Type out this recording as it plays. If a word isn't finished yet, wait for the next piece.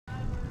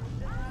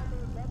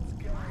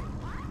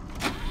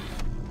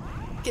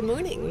Good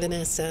morning,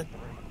 Vanessa.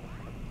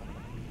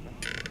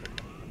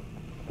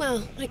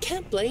 Well, I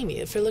can't blame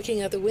you for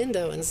looking out the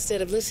window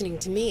instead of listening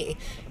to me.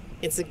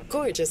 It's a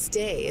gorgeous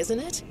day, isn't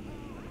it?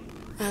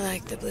 I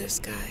like the blue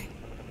sky.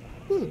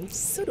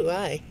 So do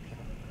I.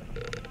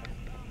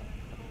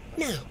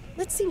 Now,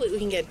 let's see what we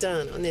can get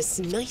done on this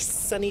nice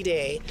sunny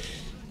day.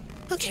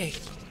 Okay,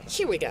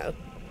 here we go.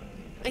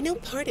 I know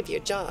part of your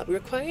job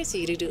requires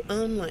you to do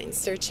online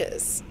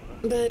searches,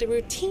 but a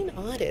routine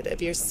audit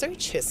of your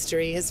search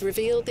history has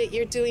revealed that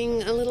you're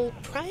doing a little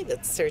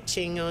private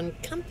searching on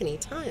company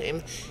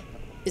time.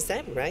 Is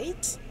that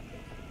right?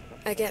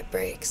 I get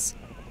breaks.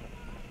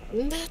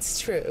 That's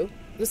true.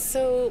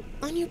 So,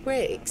 on your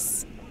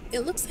breaks,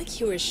 it looks like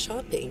you were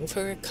shopping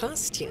for a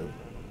costume.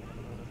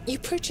 You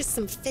purchased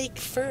some fake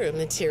fur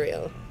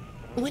material.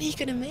 What are you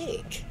gonna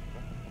make?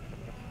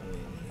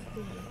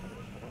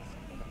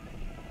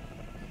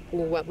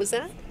 What was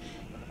that?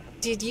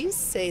 Did you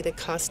say the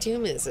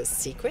costume is a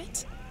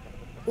secret?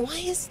 Why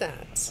is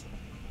that?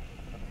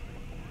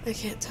 I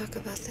can't talk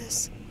about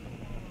this.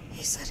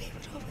 He said he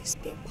would always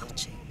be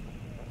watching.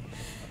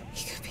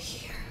 He could be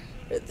here,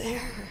 or there,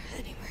 or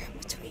anywhere in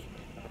between.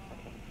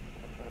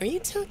 Are you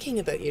talking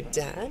about your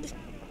dad?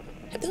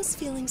 Have those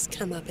feelings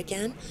come up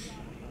again?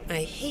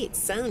 I hate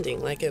sounding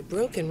like a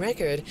broken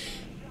record,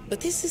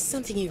 but this is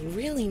something you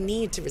really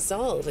need to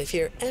resolve if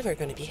you're ever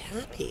going to be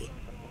happy.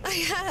 I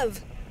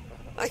have!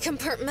 I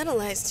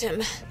compartmentalized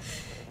him.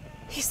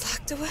 He's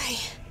locked away.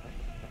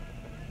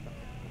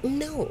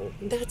 No,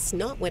 that's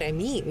not what I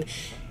mean.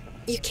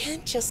 You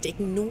can't just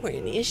ignore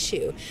an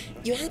issue.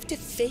 You have to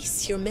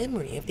face your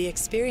memory of the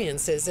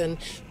experiences and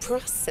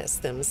process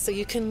them so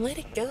you can let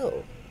it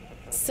go.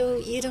 So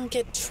you don't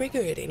get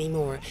triggered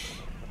anymore.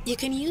 You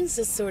can use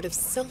a sort of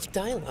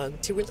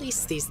self-dialogue to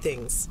release these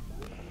things.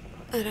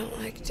 I don't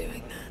like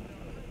doing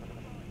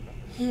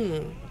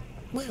that.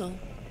 Well,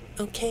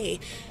 okay.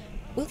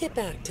 We'll get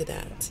back to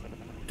that.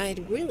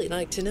 I'd really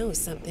like to know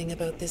something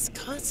about this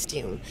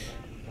costume.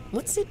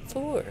 What's it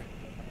for?